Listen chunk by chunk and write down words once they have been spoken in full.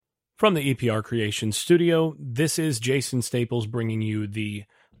From the EPR Creations Studio, this is Jason Staples bringing you the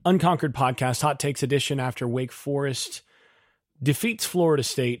Unconquered Podcast Hot Takes edition after Wake Forest defeats Florida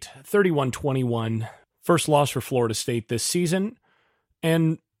State 31-21. First loss for Florida State this season,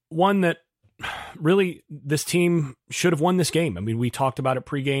 and one that really this team should have won this game. I mean, we talked about it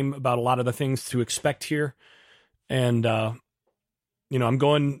pregame about a lot of the things to expect here, and I'm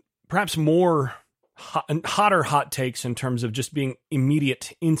going perhaps more hotter hot takes in terms of just being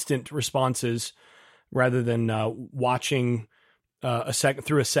immediate, instant responses rather than watching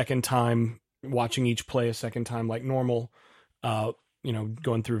through a second time, watching each play a second time like normal,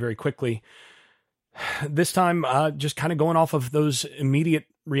 going through very quickly. This time, just kind of going off of those immediate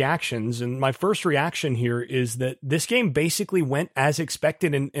reactions. And my first reaction here is that this game basically went as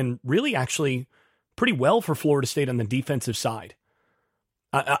expected and really actually pretty well for Florida State on the defensive side.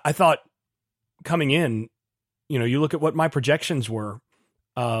 I thought, coming in, you look at what my projections were.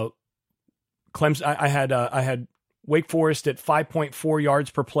 Clemson, I had Wake Forest at 5.4 yards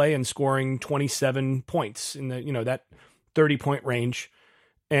per play and scoring 27 points in the that 30-point range,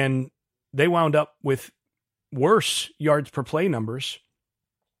 and they wound up with worse yards per play numbers.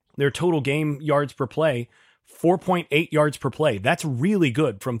 Their total game yards per play, 4.8 yards per play. That's really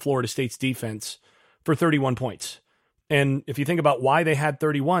good from Florida State's defense for 31 points. And if you think about why they had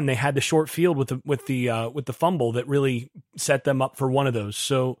 31, they had the short field with the fumble that really set them up for one of those.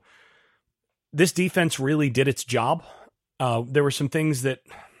 So this defense really did its job. There were some things that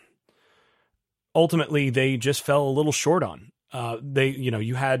ultimately they just fell a little short on.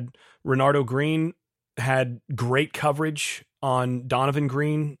 You had Renardo Green had great coverage on Donovan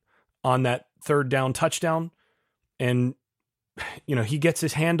Green on that third down touchdown, and he gets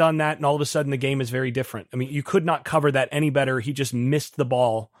his hand on that, and all of a sudden the game is very different. I mean, you could not cover that any better. He just missed the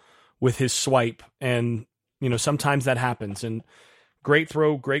ball with his swipe, and sometimes that happens. And great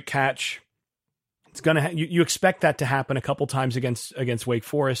throw, great catch. It's gonna you expect that to happen a couple times against Wake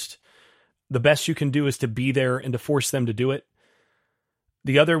Forest. The best you can do is to be there and to force them to do it.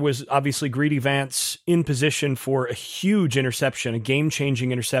 The other was obviously Greedy Vance in position for a huge interception, a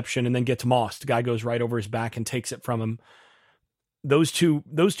game-changing interception, and then gets mossed. The guy goes right over his back and takes it from him. Those two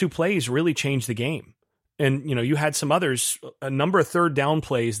plays really changed the game. And, you had some others, a number of third down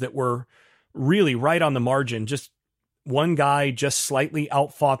plays that were really right on the margin. Just one guy just slightly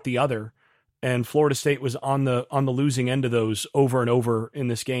outfought the other. And Florida State was on the losing end of those over and over in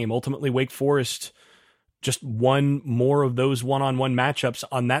this game. Ultimately, Wake Forest just won more of those one-on-one matchups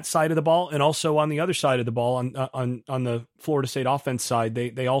on that side of the ball, and also on the other side of the ball on the Florida State offense side.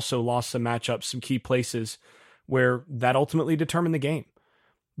 They also lost some matchups, some key places where that ultimately determined the game.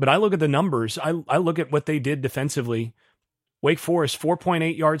 But I look at the numbers. I look at what they did defensively. Wake Forest,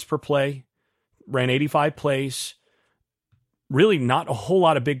 4.8 yards per play, ran 85 plays. Really not a whole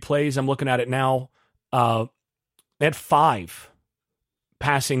lot of big plays. I'm looking at it now. They had 5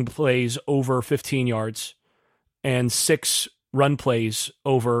 passing plays over 15 yards and 6 run plays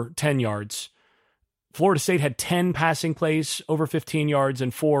over 10 yards. Florida State had 10 passing plays over 15 yards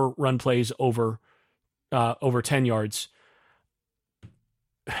and 4 run plays over 10 yards.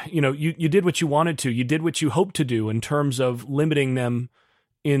 You did what you wanted to. You did what you hoped to do in terms of limiting them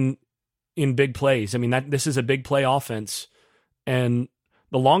in big plays. I mean, this is a big play offense, and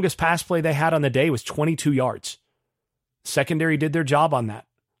the longest pass play they had on the day was 22 yards. Secondary did their job on that.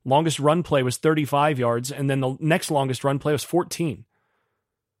 Longest run play was 35 yards, and then the next longest run play was 14.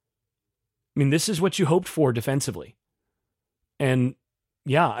 I mean, this is what you hoped for defensively. And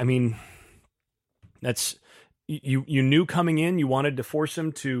yeah, I mean, that's you knew coming in, you wanted to force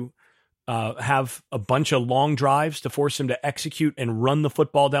him to have a bunch of long drives, to force him to execute and run the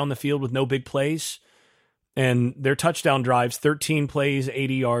football down the field with no big plays. And their touchdown drives, 13 plays,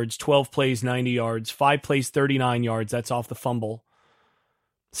 80 yards, 12 plays, 90 yards, 5 plays, 39 yards. That's off the fumble.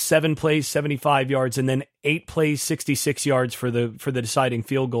 7 plays, 75 yards, and then 8 plays, 66 yards for the deciding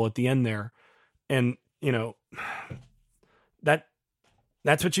field goal at the end there. And,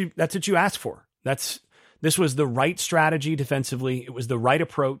 that's what you asked for. This was the right strategy defensively. It was the right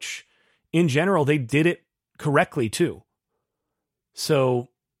approach. In general, they did it correctly too. So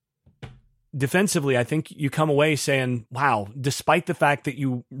defensively, I think you come away saying, wow, despite the fact that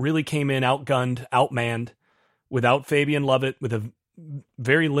you really came in outgunned, outmanned, without Fabian Lovett, with a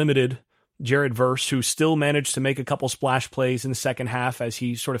very limited Jared Verse, who still managed to make a couple splash plays in the second half as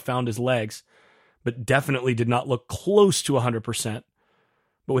he sort of found his legs, but definitely did not look close to 100%.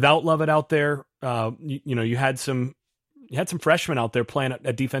 But without Lovett out there, you had some freshmen out there playing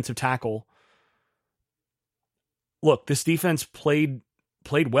at defensive tackle. Look, this defense played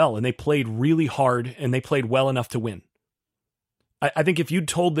well, and they played really hard, and they played well enough to win. I think if you'd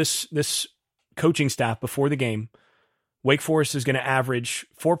told this coaching staff before the game, Wake Forest is going to average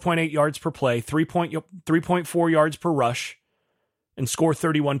 4.8 yards per play, 3.4 yards per rush, and score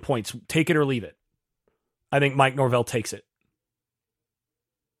 31 points, take it or leave it, I think Mike Norvell takes it.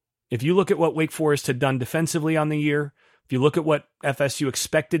 If you look at what Wake Forest had done defensively on the year, if you look at what FSU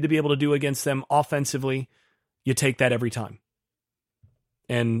expected to be able to do against them offensively, you take that every time.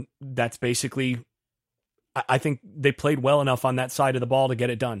 And that's basically, I think they played well enough on that side of the ball to get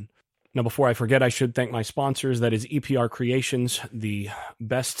it done. Now, before I forget, I should thank my sponsors. That is EPR Creations, the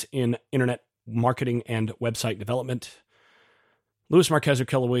best in internet marketing and website development. Louis Marquez or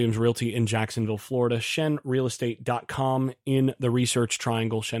Keller Williams Realty in Jacksonville, Florida. ShenRealestate.com in the Research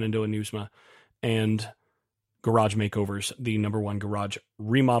Triangle, Shenandoah, Newsma. And Garage Makeovers, the #1 garage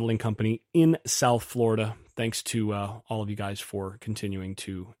remodeling company in South Florida. Thanks to all of you guys for continuing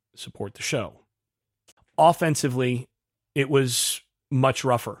to support the show. Offensively, it was much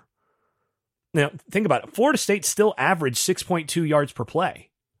rougher. Now, think about it. Florida State still averaged 6.2 yards per play.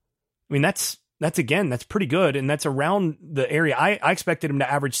 I mean, that's pretty good, and that's around the area. I expected them to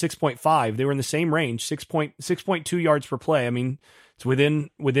average 6.5. They were in the same range, 6.2 yards per play. I mean, it's within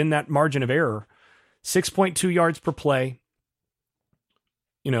that margin of error. 6.2 yards per play.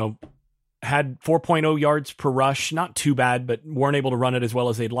 Had 4.0 yards per rush. Not too bad, but weren't able to run it as well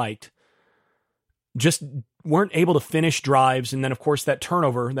as they'd liked. Just weren't able to finish drives. And then, of course, that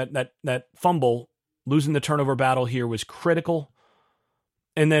turnover, that fumble, losing the turnover battle here was critical.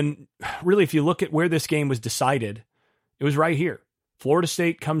 And then, really, if you look at where this game was decided, it was right here. Florida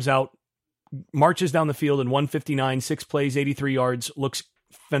State comes out, marches down the field in 159, 6 plays, 83 yards, looks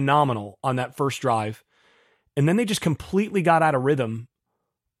phenomenal on that first drive. And then they just completely got out of rhythm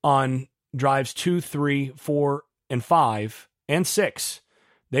on drives 2, 3, 4, and 5, and 6.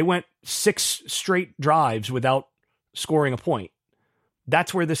 They went 6 straight drives without scoring a point.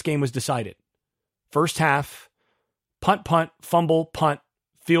 That's where this game was decided. First half, punt, fumble, punt,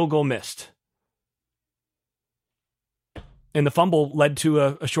 field goal missed. And the fumble led to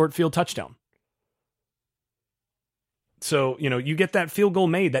a short field touchdown. So, you get that field goal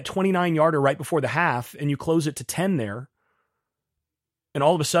made, that 29-yarder right before the half, and you close it to 10 there. And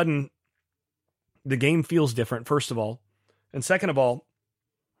all of a sudden, the game feels different, first of all. And second of all,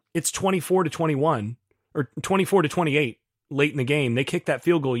 it's 24-21 or 24-28 late in the game. They kick that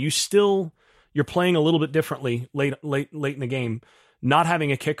field goal. You're playing a little bit differently late in the game. Not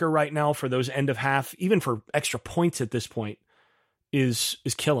having a kicker right now for those end of half, even for extra points at this point, is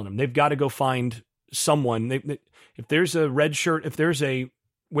killing them. They've got to go find someone. If there's a red shirt, if there's a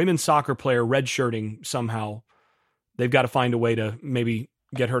women's soccer player red shirting somehow, they've got to find a way to maybe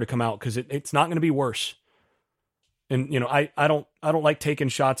get her to come out, because it's not going to be worse. And I don't like taking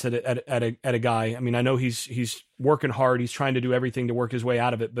shots at a guy. I mean, I know he's working hard. He's trying to do everything to work his way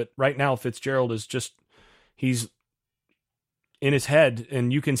out of it. But right now, Fitzgerald is he's in his head,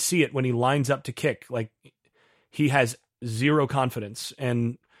 and you can see it when he lines up to kick. Like, he has zero confidence,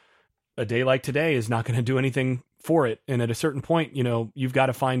 and a day like today is not going to do anything for it. And at a certain point, you've got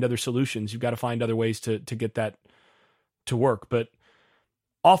to find other solutions. You've got to find other ways to get that to work. But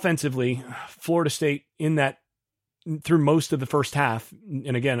offensively, Florida State in that, through most of the first half,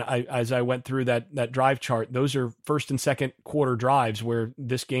 and again, as I went through that drive chart, those are first and second quarter drives where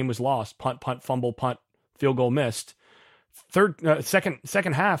this game was lost. Punt, fumble, punt, field goal missed.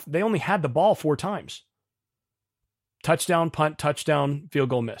 Second half, they only had the ball 4 times. Touchdown, punt, touchdown, field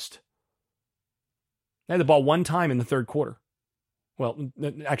goal missed. They had the ball 1 time in the third quarter. Well,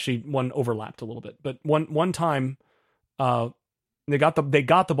 actually, one overlapped a little bit, but one time, they got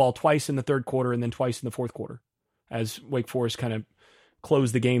the ball twice in the third quarter and then twice in the fourth quarter, as Wake Forest kind of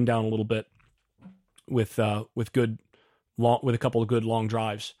closed the game down a little bit with a couple of good long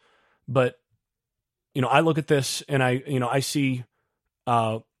drives. But I look at this and I see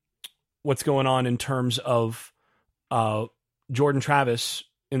what's going on in terms of Jordan Travis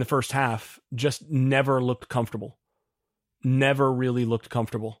in the first half. Just never looked comfortable. Never really looked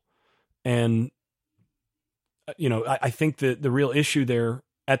comfortable. And I think the real issue there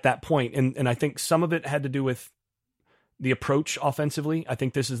at that point, and I think some of it had to do with the approach offensively. I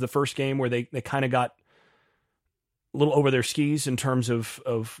think this is the first game where they kind of got a little over their skis in terms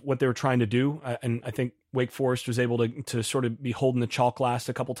of what they were trying to do. And I think Wake Forest was able to sort of be holding the chalk last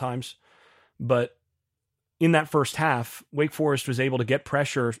a couple times. But in that first half, Wake Forest was able to get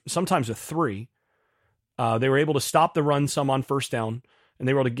pressure, sometimes with 3. They were able to stop the run some on first down, and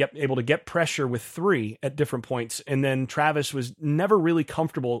they were able to get pressure with 3 at different points. And then Travis was never really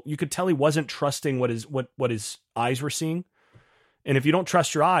comfortable. You could tell he wasn't trusting what his eyes were seeing. And if you don't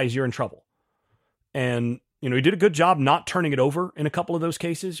trust your eyes, you're in trouble. And he did a good job not turning it over in a couple of those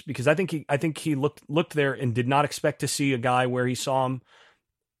cases, because I think he looked there and did not expect to see a guy where he saw him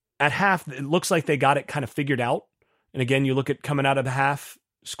at half. It looks like they got it kind of figured out. And again, you look at coming out of the half,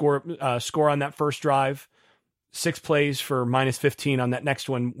 score on that first drive, 6 plays for -15 on that next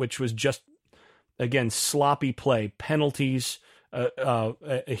one, which was just, again, sloppy play, penalties, a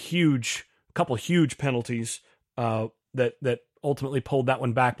couple huge penalties that ultimately pulled that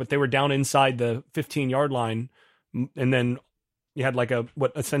one back, but they were down inside the 15-yard line, and then you had like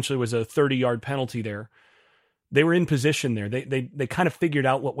what essentially was a 30-yard penalty there. They were in position there. They kind of figured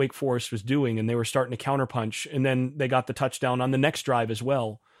out what Wake Forest was doing, and they were starting to counterpunch, and then they got the touchdown on the next drive as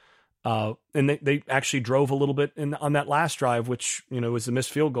well. And they actually drove a little bit on that last drive, which, was a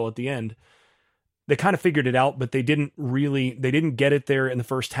missed field goal at the end. They kind of figured it out, but they didn't get it there in the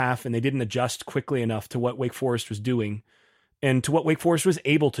first half, and they didn't adjust quickly enough to what Wake Forest was doing and to what Wake Forest was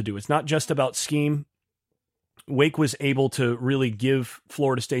able to do. It's not just about scheme. Wake was able to really give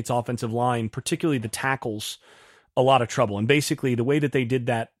Florida State's offensive line, particularly the tackles, a lot of trouble. And basically the way that they did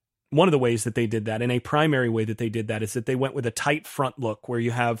that, one of the ways that they did that, and a primary way that they did that, is that they went with a tight front look where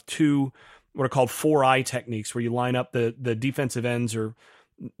you have two what are called 4-eye techniques, where you line up the defensive ends, or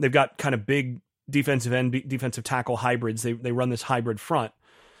they've got kind of big defensive end, defensive tackle hybrids. They run this hybrid front,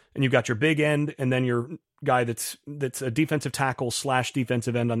 and you've got your big end and then your guy that's a defensive tackle /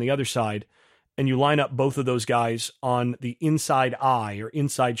 defensive end on the other side. And you line up both of those guys on the inside eye or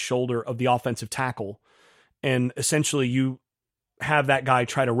inside shoulder of the offensive tackle. And essentially you have that guy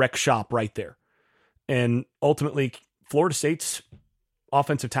try to wreck shop right there. And ultimately Florida State's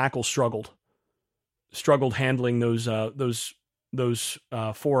offensive tackle struggled handling those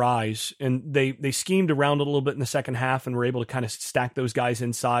 4 eyes, and they schemed around a little bit in the second half and were able to kind of stack those guys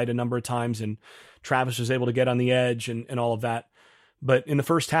inside a number of times. And Travis was able to get on the edge and all of that. But in the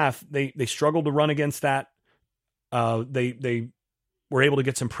first half, they struggled to run against that. They were able to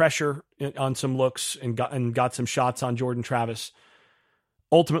get some pressure on some looks and got some shots on Jordan Travis.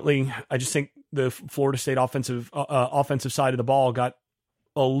 Ultimately, I just think the Florida State offensive side of the ball got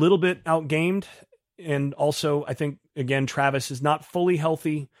a little bit outgamed. And also, I think, again, Travis is not fully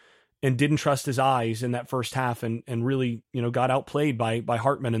healthy and didn't trust his eyes in that first half, and really, got outplayed by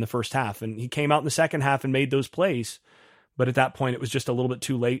Hartman in the first half. And he came out in the second half and made those plays. But at that point, it was just a little bit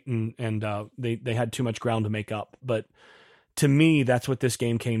too late, and they had too much ground to make up. But to me, that's what this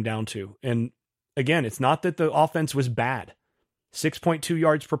game came down to. And again, it's not that the offense was bad. 6.2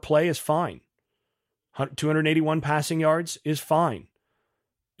 yards per play is fine. 281 passing yards is fine.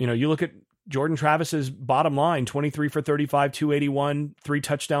 You look at Jordan Travis's bottom line, 23 for 35, 281, 3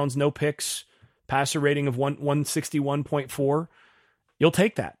 touchdowns, no picks, passer rating of 161.4. You'll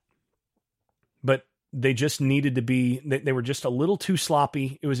take that. But they just needed to be, they were just a little too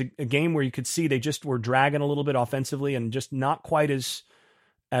sloppy. It was a game where you could see they just were dragging a little bit offensively and just not quite as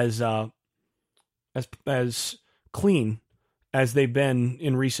clean as they've been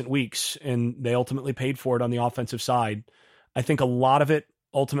in recent weeks. And they ultimately paid for it on the offensive side. I think a lot of it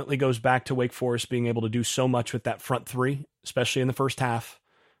ultimately goes back to Wake Forest being able to do so much with that front three, especially in the first half,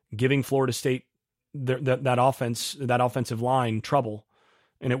 giving Florida State that offensive line trouble.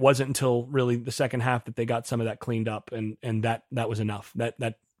 And it wasn't until really the second half that they got some of that cleaned up, and that was enough.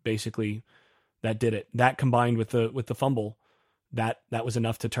 That basically did it. That combined with the fumble, that was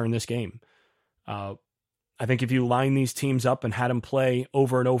enough to turn this game. I think if you line these teams up and had them play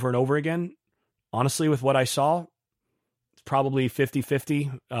over and over and over again, honestly, with what I saw, it's probably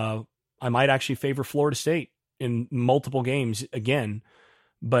 50-50. I might actually favor Florida State in multiple games again,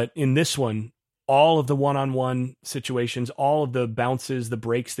 but in this one, all of the one-on-one situations, all of the bounces, the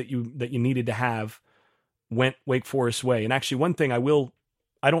breaks that you needed to have went Wake Forest's way. And actually, one thing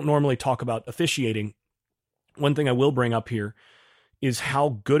I don't normally talk about officiating. One thing I will bring up here is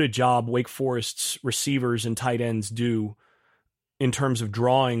how good a job Wake Forest's receivers and tight ends do in terms of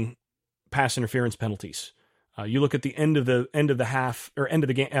drawing pass interference penalties. You look at the end of the half, or end of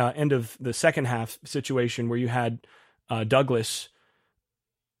the game, end of the second half situation where you had Douglas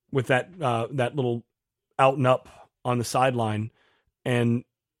with that little out and up on the sideline, and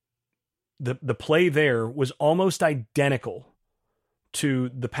the play there was almost identical to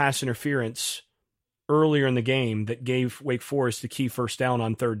the pass interference earlier in the game that gave Wake Forest the key first down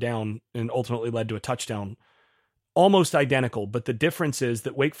on third down and ultimately led to a touchdown. Almost identical, but the difference is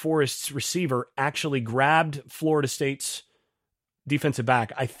that Wake Forest's receiver actually grabbed Florida State's defensive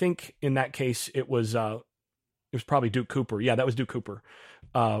back. I think in that case it was probably Duke Cooper. Yeah, that was Duke Cooper.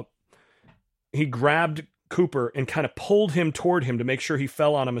 He grabbed Cooper and kind of pulled him toward him to make sure he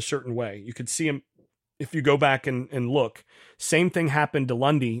fell on him a certain way. You could see him if you go back and look. Same thing happened to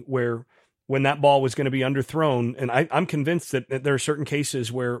Lundy, where when that ball was going to be underthrown. And I'm convinced that there are certain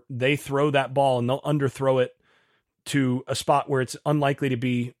cases where they throw that ball and they'll underthrow it to a spot where it's unlikely to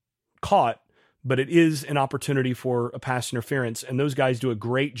be caught, but it is an opportunity for a pass interference. And those guys do a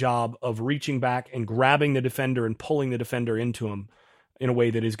great job of reaching back and grabbing the defender and pulling the defender into him in a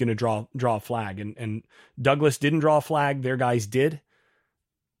way that is going to draw a flag. And Douglas didn't draw a flag. Their guys did.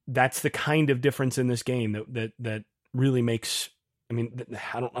 That's the kind of difference in this game that really makes, I mean,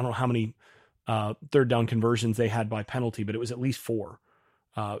 I don't know how many third down conversions they had by penalty, but it was at least 4,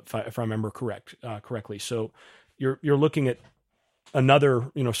 if I remember correctly. So you're looking at another,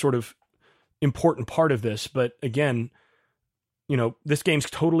 sort of important part of this. But again, this game's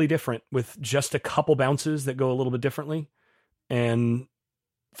totally different with just a couple bounces that go a little bit differently. And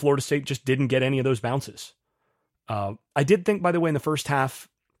Florida State just didn't get any of those bounces. I did think, by the way, in the first half,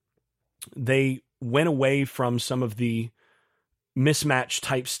 they went away from some of the mismatch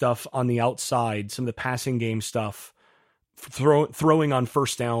type stuff on the outside, some of the passing game stuff, throwing on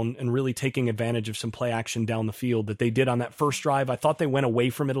first down and really taking advantage of some play action down the field that they did on that first drive. I thought they went away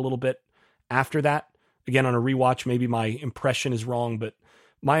from it a little bit after that. Again, on a rewatch, maybe my impression is wrong, but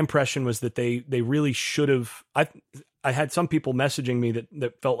my impression was that they really should have. I had some people messaging me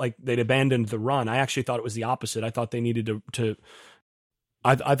that felt like they'd abandoned the run. I actually thought it was the opposite. I thought they needed to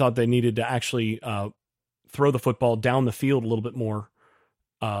actually throw the football down the field a little bit more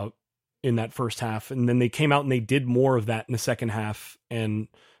in that first half. And then they came out and they did more of that in the second half. And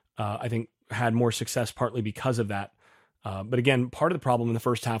I think had more success partly because of that. But again, part of the problem in the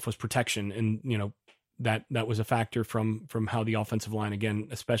first half was protection. And, that was a factor from how the offensive line, again,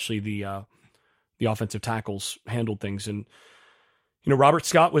 especially the offensive tackles handled things. And, Robert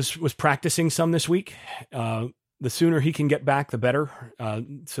Scott was practicing some this week. The sooner he can get back, the better,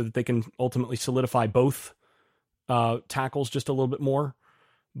 so that they can ultimately solidify both tackles just a little bit more.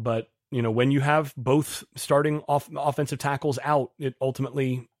 But, when you have both starting offensive tackles out, it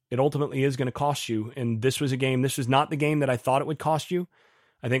ultimately is going to cost you. And this was not the game that I thought it would cost you.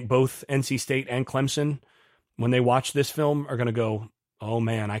 I think both NC State and Clemson, when they watch this film, are going to go, oh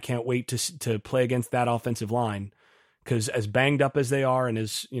man, I can't wait to play against that offensive line. Because as banged up as they are and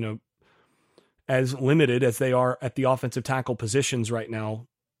as limited as they are at the offensive tackle positions right now,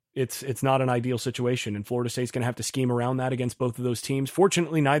 it's not an ideal situation. And Florida State's going to have to scheme around that against both of those teams.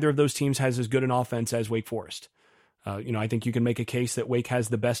 Fortunately, neither of those teams has as good an offense as Wake Forest. I think you can make a case that Wake has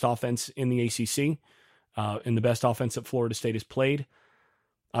the best offense in the ACC and the best offense that Florida State has played.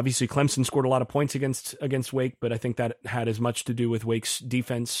 Obviously, Clemson scored a lot of points against Wake, but I think that had as much to do with Wake's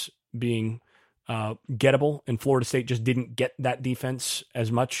defense being gettable, and Florida State just didn't get that defense as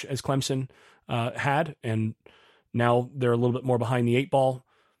much as Clemson had, and now they're a little bit more behind the 8 ball.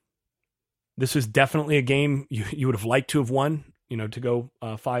 This was definitely a game you would have liked to have won, to go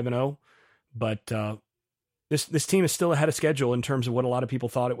 5-0, but this team is still ahead of schedule in terms of what a lot of people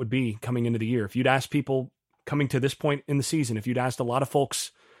thought it would be coming into the year. If you'd asked people coming to this point in the season, if you'd asked a lot of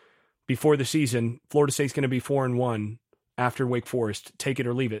folks before the season, Florida State's going to be 4-1 after Wake Forest, take it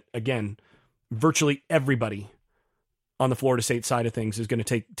or leave it. Again, virtually everybody on the Florida State side of things is going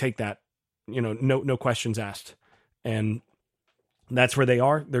to take that, no questions asked. And that's where they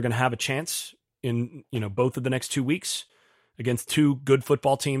are. They're going to have a chance in, both of the next 2 weeks against 2 good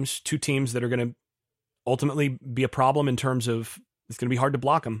football teams, 2 teams that are going to ultimately be a problem in terms of it's going to be hard to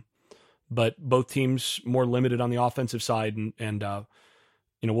block them, but both teams more limited on the offensive side. And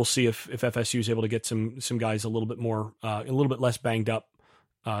we'll see if FSU is able to get some guys a little bit more, a little bit less banged up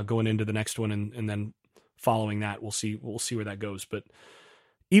going into the next one. And then following that, we'll see where that goes. But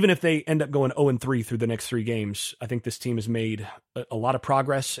even if they end up going 0-3 through the next 3 games, I think this team has made a lot of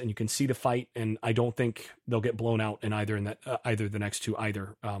progress, and you can see the fight. And I don't think they'll get blown out in either the next 2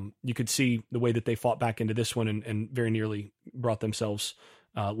 either. You could see the way that they fought back into this one and very nearly brought themselves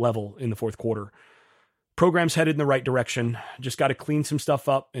level in the fourth quarter. Program's headed in the right direction. Just got to clean some stuff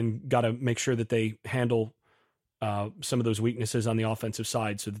up and got to make sure that they handle some of those weaknesses on the offensive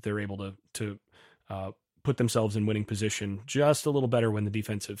side so that they're able to put themselves in winning position just a little better when the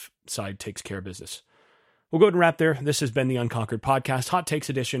defensive side takes care of business. We'll go ahead and wrap there. This has been the Unconquered Podcast, Hot Takes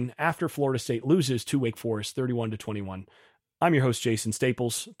Edition, after Florida State loses to Wake Forest 31-21. I'm your host, Jason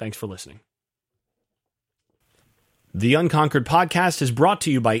Staples. Thanks for listening. The Unconquered Podcast is brought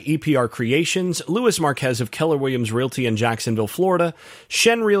to you by EPR Creations, Louis Marquez of Keller Williams Realty in Jacksonville, Florida,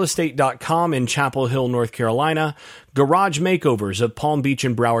 ShenRealEstate.com in Chapel Hill, North Carolina, Garage Makeovers of Palm Beach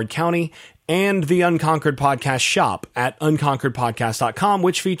and Broward County, and the Unconquered Podcast shop at unconqueredpodcast.com,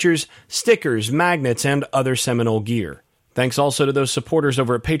 which features stickers, magnets, and other Seminole gear. Thanks also to those supporters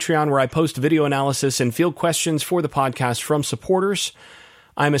over at Patreon, where I post video analysis and field questions for the podcast from supporters.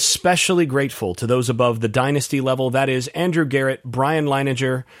 I'm especially grateful to those above the dynasty level, that is Andrew Garrett, Brian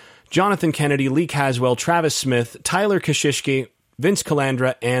Leininger, Jonathan Kennedy, Lee Caswell, Travis Smith, Tyler Kashishki, Vince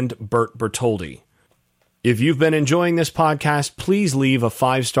Calandra, and Bert Bertoldi. If you've been enjoying this podcast, please leave a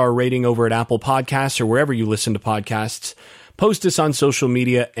 5-star rating over at Apple Podcasts or wherever you listen to podcasts. Post us on social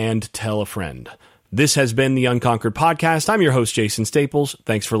media and tell a friend. This has been the Unconquered Podcast. I'm your host, Jason Staples.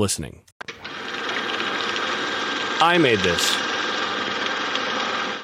 Thanks for listening. I made this.